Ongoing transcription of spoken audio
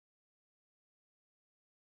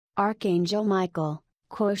Archangel Michael,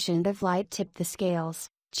 Quotient of Light tipped the scales,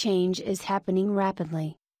 change is happening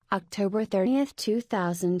rapidly. October 30th,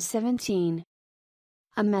 2017.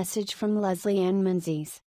 A message from Leslie-Anne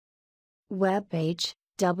Menzies. Webpage,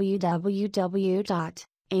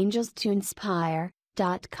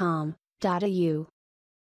 www.angelstoinspire.com.au.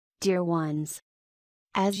 Dear ones,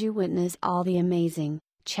 as you witness all the amazing,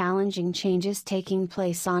 challenging changes taking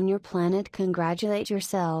place on your planet, congratulate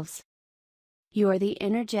yourselves. You are the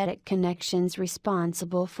energetic connections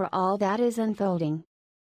responsible for all that is unfolding.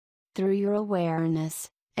 Through your awareness,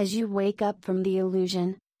 as you wake up from the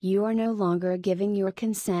illusion, you are no longer giving your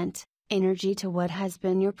consent, energy to what has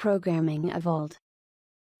been your programming of old.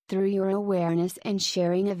 Through your awareness and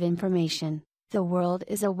sharing of information, the world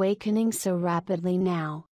is awakening so rapidly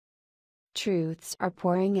now. Truths are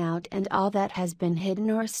pouring out and all that has been hidden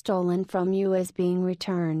or stolen from you is being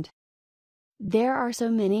returned. There are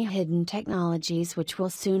so many hidden technologies which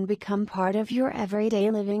will soon become part of your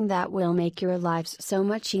everyday living that will make your lives so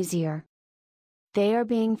much easier. They are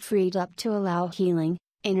being freed up to allow healing,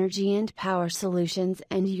 energy and power solutions,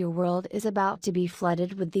 and your world is about to be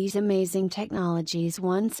flooded with these amazing technologies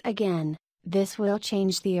once again. This will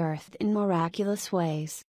change the earth in miraculous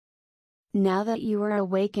ways. Now that you are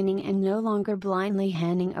awakening and no longer blindly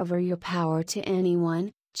handing over your power to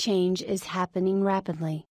anyone, change is happening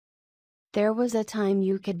rapidly. There was a time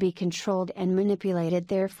you could be controlled and manipulated,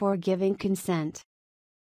 therefore giving consent.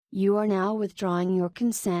 You are now withdrawing your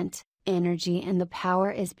consent, energy and the power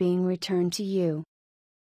is being returned to you.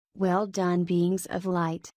 Well done, beings of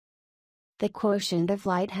light. The quotient of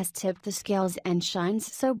light has tipped the scales and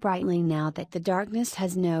shines so brightly now that the darkness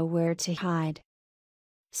has nowhere to hide.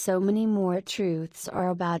 So many more truths are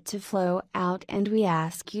about to flow out, and we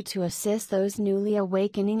ask you to assist those newly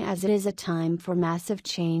awakening, as it is a time for massive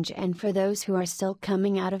change, and for those who are still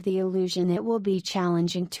coming out of the illusion it will be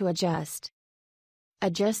challenging to adjust.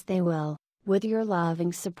 Adjust they will, with your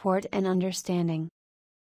loving support and understanding.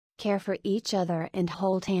 Care for each other and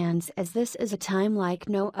hold hands, as this is a time like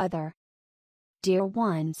no other. Dear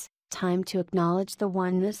ones, time to acknowledge the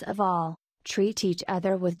oneness of all. Treat each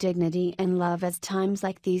other with dignity and love, as times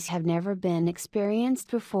like these have never been experienced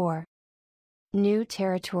before. New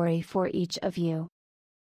territory for each of you.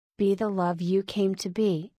 Be the love you came to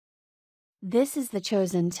be. This is the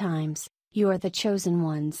chosen times, you are the chosen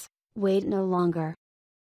ones, wait no longer.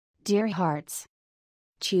 Dear hearts,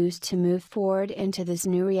 choose to move forward into this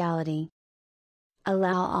new reality.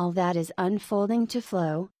 Allow all that is unfolding to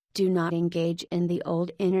flow. Do not engage in the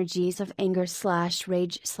old energies of anger /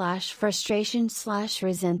 rage / frustration /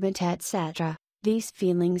 resentment, etc. These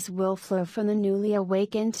feelings will flow from the newly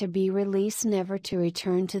awakened to be released, never to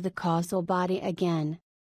return to the causal body again.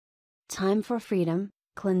 Time for freedom,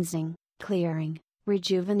 cleansing, clearing,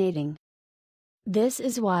 rejuvenating. This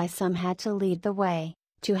is why some had to lead the way,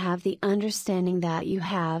 to have the understanding that you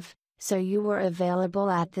have, so you were available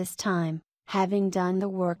at this time, having done the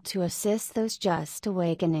work to assist those just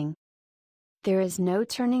awakening. There is no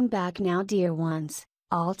turning back now, dear ones.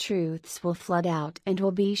 All truths will flood out and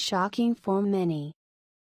will be shocking for many.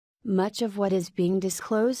 Much of what is being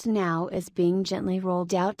disclosed now is being gently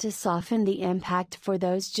rolled out to soften the impact for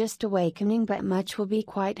those just awakening, but much will be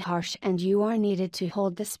quite harsh, and you are needed to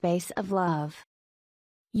hold the space of love.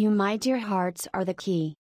 You, my dear hearts, are the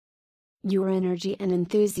key. Your energy and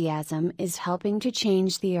enthusiasm is helping to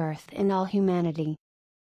change the earth and all humanity.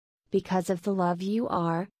 Because of the love you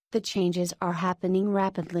are, the changes are happening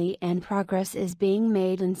rapidly and progress is being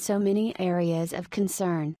made in so many areas of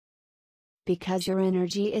concern. Because your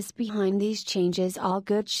energy is behind these changes, all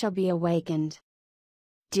good shall be awakened.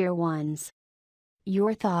 Dear ones,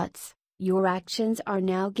 your thoughts, your actions are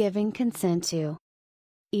now giving consent to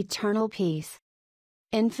eternal peace,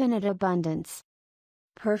 infinite abundance,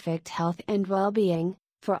 perfect health and well-being,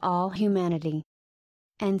 for all humanity.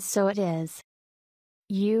 And so it is.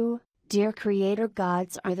 You, dear Creator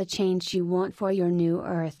gods, are the change you want for your new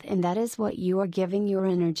earth, and that is what you are giving your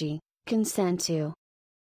energy, consent to.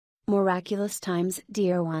 Miraculous times,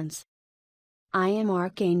 dear ones. I am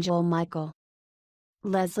Archangel Michael.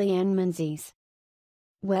 Leslie-Anne Menzies.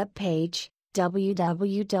 Webpage,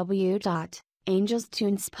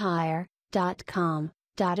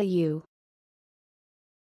 www.angelstoinspire.com.au